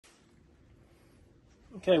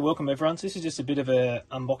Okay, welcome everyone. So this is just a bit of a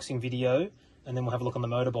unboxing video, and then we'll have a look on the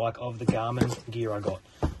motorbike of the Garmin gear I got.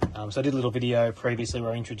 So I did a little video previously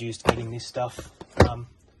where I introduced getting this stuff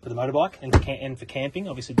for the motorbike and for camping.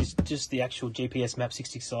 Obviously just the actual GPSMAP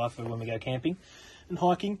 665 for when we go camping and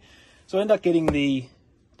hiking. So I ended up getting the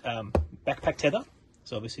backpack tether.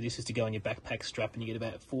 So obviously this is to go on your backpack strap, and you get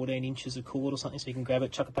about 14 inches of cord or something, so you can grab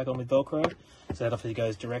it, chuck it back on with Velcro. So that obviously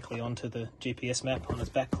goes directly onto the GPS map on its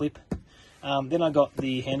back clip. Then I got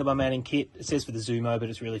the handlebar mounting kit. It says for the Zumo, but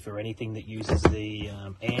it's really for anything that uses the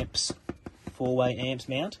amps, 4-way amps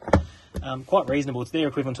mount. Quite reasonable. It's their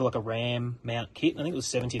equivalent to like a RAM mount kit. I think it was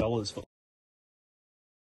 $70 for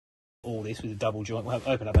all this with a double joint. We'll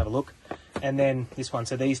open up, have a look. And then this one.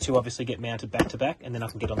 So these two obviously get mounted back to back, and then I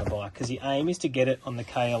can get on the bike, because the aim is to get it on the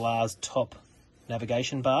KLR's top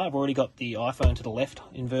navigation bar. I've already got the iPhone to the left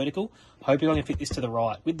in vertical, hoping I can fit this to the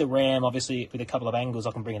right. With the RAM, obviously, with a couple of angles,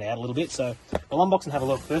 I can bring it out a little bit. So we'll unbox and have a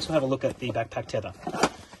look. First, we'll have a look at the backpack tether.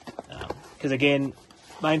 Because again,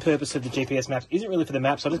 main purpose of the GPS maps isn't really for the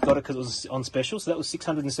maps. I just got it because it was on special. So that was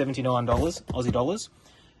 $679 Aussie dollars,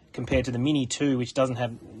 compared to the Mini 2, which doesn't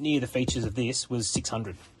have near the features of this, was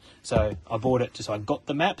 $600. So I bought it just so I got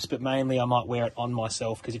the maps, but mainly I might wear it on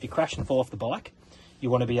myself, because if you crash and fall off the bike,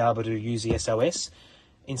 you want to be able to use the SOS.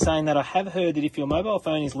 In saying that, I have heard that if your mobile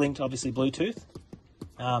phone is linked, obviously Bluetooth,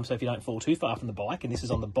 so if you don't fall too far from the bike, and this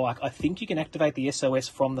is on the bike, I think you can activate the SOS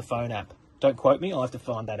from the phone app. Don't quote me, I'll have to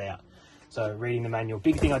find that out. So reading the manual.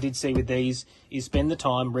 Big thing I did see with these is spend the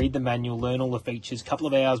time, read the manual, learn all the features, couple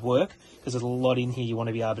of hours work, because there's a lot in here you want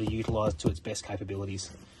to be able to utilise to its best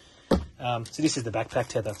capabilities. So this is the backpack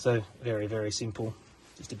tether, so very, very simple.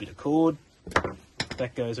 Just a bit of cord,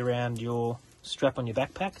 that goes around your strap on your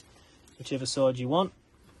backpack, whichever side you want,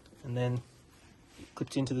 and then it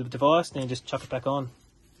clips into the device, then you just chuck it back on,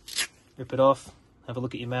 rip it off, have a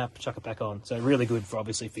look at your map, chuck it back on. So really good for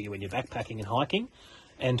obviously for you when you're backpacking and hiking,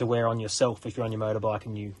 and to wear on yourself if you're on your motorbike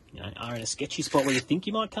and you are in a sketchy spot where you think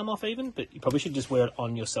you might come off even, but you probably should just wear it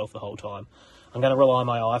on yourself the whole time. I'm going to rely on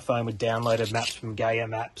my iPhone with downloaded maps from Gaia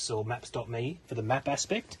Maps or Maps.me for the map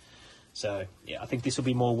aspect. So yeah, I think this will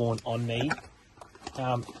be more worn on me.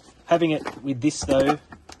 Having it with this though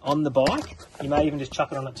on the bike, you may even just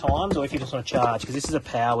chuck it on at times, or if you just want to charge, because this is a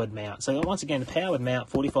powered mount. So once again, the powered mount,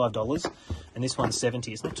 $45, and this one's $70.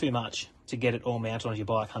 It's not too much to get it all mounted on your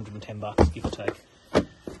bike, $110, give or take.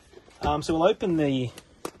 So we'll open their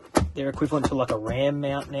equivalent to like a RAM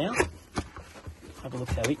mount now. Have a look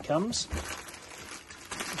how it comes.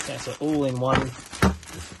 Okay, so all in one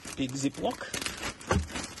big Ziploc.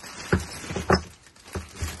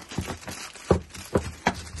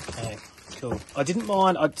 Okay, cool. I didn't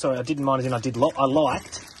mind as in I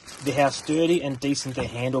liked how sturdy and decent their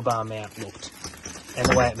handlebar mount looked and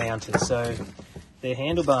the way it mounted. So their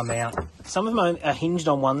handlebar mount, some of them are hinged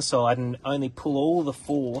on one side and only pull all the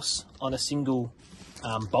force on a single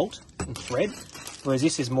bolt and thread, whereas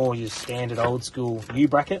this is more your standard old school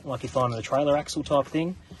U-bracket, like you find on a trailer axle type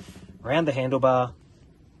thing, around the handlebar,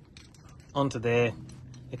 onto there.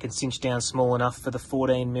 It can cinch down small enough for the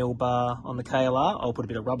 14mm bar on the KLR. I'll put a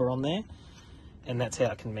bit of rubber on there, and that's how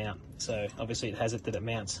it can mount. So obviously it has it that it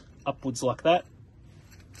mounts upwards like that.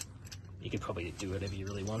 You could probably do whatever you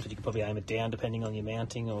really wanted. You could probably aim it down depending on your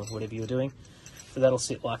mounting or whatever you're doing. So that'll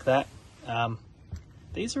sit like that.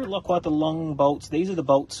 These are like quite the long bolts. These are the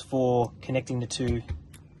bolts for connecting the two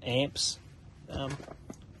amps,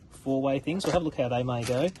 4-way things. So we'll have a look how they may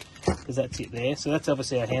go, because that's it there. So that's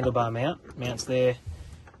obviously our handlebar mount. Mounts there,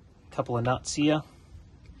 a couple of nuts here,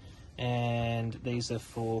 and these are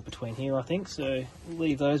for between here, I think. So we'll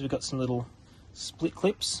leave those. We've got some little split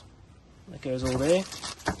clips. That goes all there.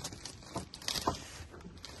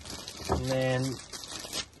 And then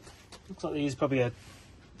looks like these probably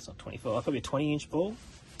it's not 25, probably a 20-inch ball.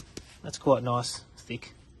 That's quite nice,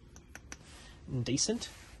 thick and decent.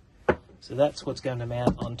 So that's what's going to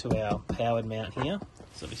mount onto our powered mount here.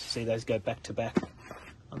 So obviously see those go back to back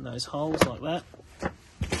on those holes like that.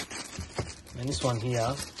 And this one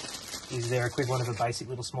here is their equivalent of a basic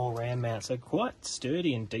little small RAM mount. So quite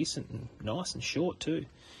sturdy and decent and nice and short too,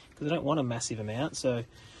 because I don't want a massive amount. So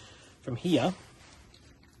from here,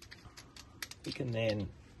 we can then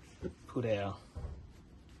put our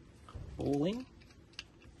ball in,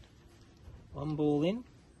 one ball in.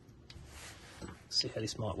 See how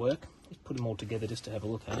this might work. Just put them all together just to have a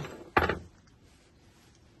look at.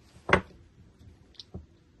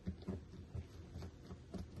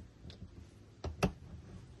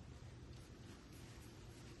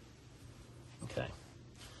 Okay,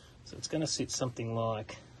 so it's going to sit something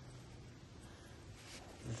like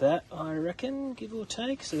that, I reckon, give or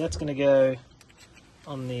take. So that's going to go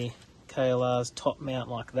on the KLR's top mount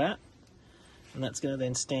like that, and that's going to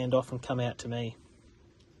then stand off and come out to me.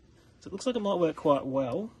 So it looks like it might work quite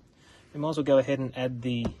well. We might as well go ahead and add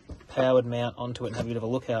the powered mount onto it and have a bit of a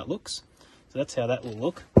look how it looks. So that's how that will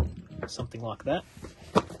look, something like that.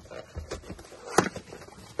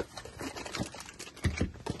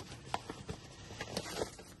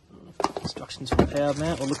 Instructions for the powered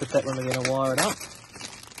mount, we'll look at that when we're going to wire it up.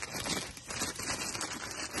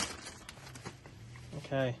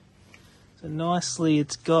 Okay, so nicely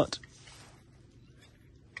it's got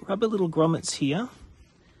rubber little grommets here.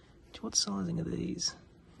 What sizing are these?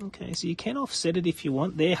 Okay, so you can offset it if you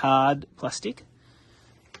want. They're hard plastic.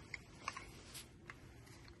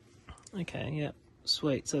 Okay, yeah,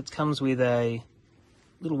 sweet. So it comes with a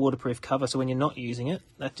little waterproof cover, so when you're not using it,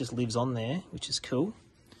 that just lives on there, which is cool.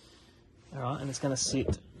 Alright, and it's going to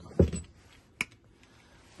sit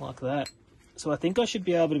like that. So I think I should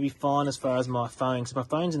be able to be fine as far as my phone, because if my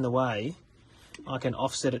phone's in the way, I can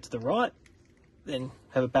offset it to the right, then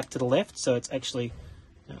have it back to the left, so it's actually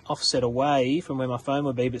offset away from where my phone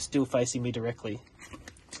would be, but still facing me directly.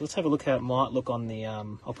 So let's have a look how it might look on the,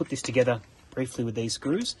 I'll put this together briefly with these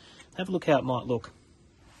screws. Have a look how it might look.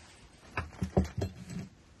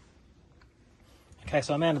 Okay,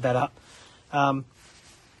 so I mounted that up.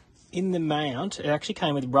 In the mount, it actually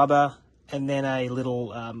came with rubber and then a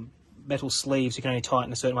little metal sleeve, so you can only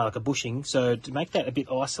tighten a certain way, like a bushing. So to make that a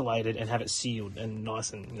bit isolated and have it sealed and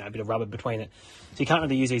nice and a bit of rubber between it. So you can't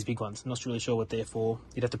really use these big ones. I'm not really sure what they're for.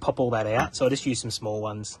 You'd have to pop all that out. So I just used some small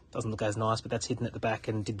ones. Doesn't look as nice, but that's hidden at the back,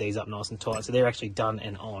 and did these up nice and tight. So they're actually done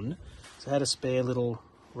and on. So I had a spare little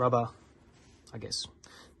rubber, I guess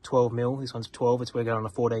 12 mil. This one's 12. It's we're going on a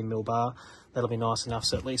 14 mil bar. That'll be nice enough.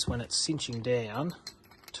 So at least when it's cinching down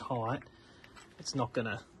tight, it's not going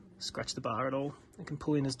to scratch the bar at all. It can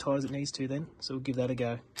pull in as tight as it needs to then, so we'll give that a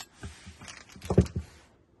go.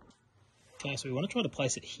 Okay, so we want to try to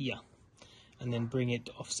place it here and then bring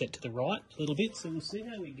it offset to the right a little bit, so we'll see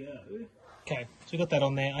how we go. Okay, so we got that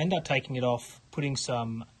on there. I ended up taking it off, putting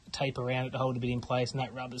some tape around it to hold it a bit in place, and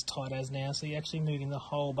that rubber's tight as now, so you're actually moving the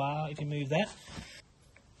whole bar if you move that.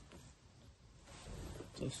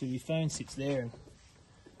 So if your phone sits there and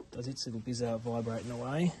does its little bizarre vibrating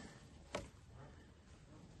away.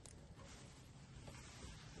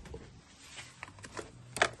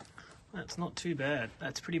 That's not too bad.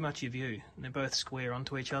 That's pretty much your view. And they're both square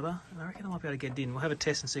onto each other. And I reckon I might be able to get it in. We'll have a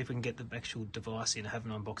test and see if we can get the actual device in. I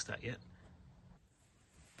haven't unboxed that yet.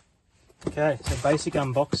 Okay, so basic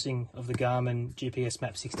unboxing of the Garmin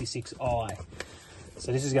GPSMAP 66i.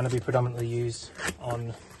 So this is going to be predominantly used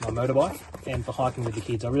on my motorbike and for hiking with the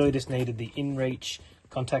kids. I really just needed the in-reach,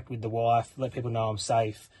 contact with the wife, let people know I'm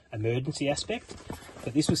safe, emergency aspect.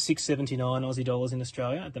 But this was $679 Aussie dollars in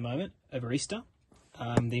Australia at the moment over Easter.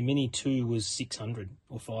 The Mini 2 was $600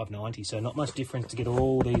 or $590, so not much difference to get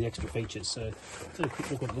all these extra features. So let's have a quick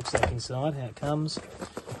look what it looks like inside, how it comes.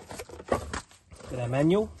 With our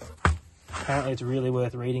manual. Apparently it's really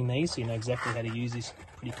worth reading these, so you know exactly how to use this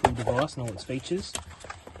pretty cool device and all its features.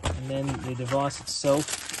 And then the device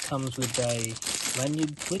itself comes with a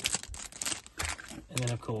lanyard clip, and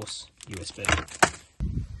then of course USB.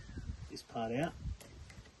 This part out.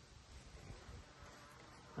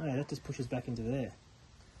 Oh, that just pushes back into there.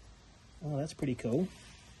 Oh, that's pretty cool.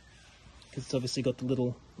 Because it's obviously got the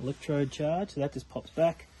little electrode charge, so that just pops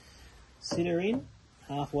back. Sit her in,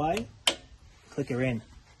 halfway, click her in.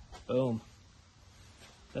 Boom.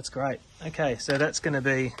 That's great. Okay, so that's going to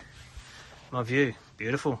be my view.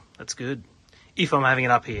 Beautiful. That's good. If I'm having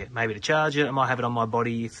it up here, maybe to charge it, I might have it on my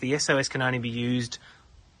body. If the SOS can only be used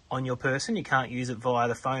on your person, you can't use it via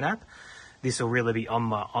the phone app, this will really be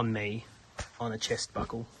on me on a chest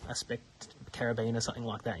buckle aspect, carabiner or something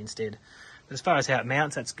like that instead. But as far as how it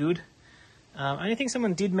mounts, that's good. Only thing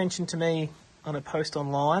someone did mention to me on a post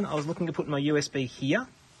online, I was looking to put my USB here.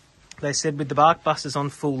 They said with the bark busters on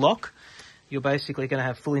full lock, you're basically going to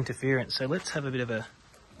have full interference. So let's have a bit of a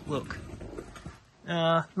look.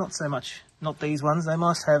 Not so much, not these ones. They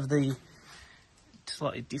must have the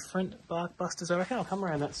slightly different bark busters, I reckon. I'll come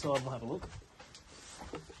around that side and we'll have a look.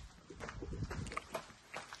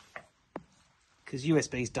 Because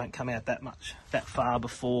USBs don't come out that far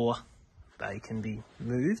before they can be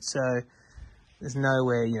moved. So there's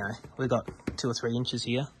nowhere, you know, we've got 2 or 3 inches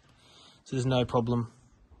here. So there's no problem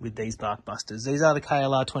with these bark busters. These are the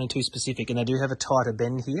KLR 22 specific, and they do have a tighter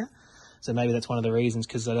bend here. So maybe that's one of the reasons,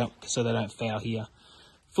 because they don't foul here.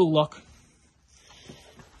 Full lock.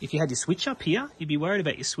 If you had your switch up here, you'd be worried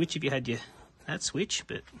about your switch if you had that switch,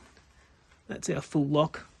 but that's our full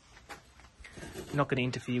lock. Not going to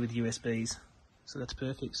interfere with USBs. So that's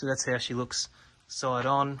perfect. So that's how she looks side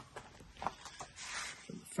on.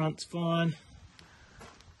 From the Front's fine.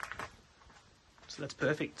 So that's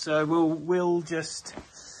perfect. So we'll just,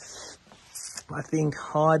 I think,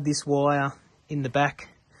 hide this wire in the back,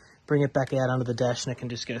 bring it back out under the dash, and it can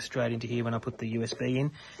just go straight into here when I put the USB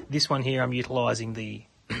in. This one here, I'm utilising the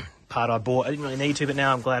part I bought. I didn't really need to, but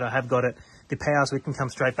now I'm glad I have got it. The power switch can come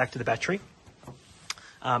straight back to the battery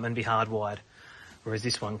and be hardwired, whereas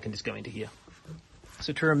this one can just go into here.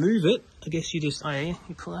 So to remove it, I guess you just,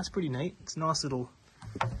 that's pretty neat. It's a nice little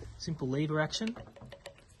simple lever action.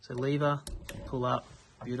 So lever, pull up,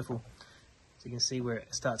 beautiful. So you can see where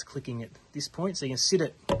it starts clicking at this point. So you can sit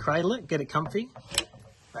it, cradle it, get it comfy.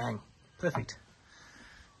 Bang, perfect.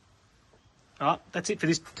 All right, that's it for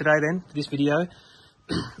today then, for this video.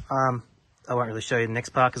 I won't really show you the next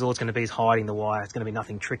part because all it's going to be is hiding the wire. It's going to be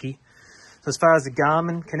nothing tricky. So as far as the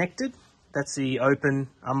Garmin connected, that's the open,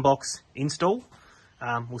 unbox, install.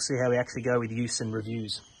 We'll see how we actually go with use and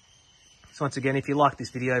reviews. So once again, if you like this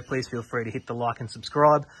video, please feel free to hit the like and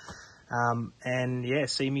subscribe. And yeah,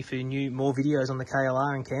 see me for more videos on the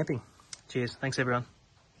KLR and camping. Cheers. Thanks everyone.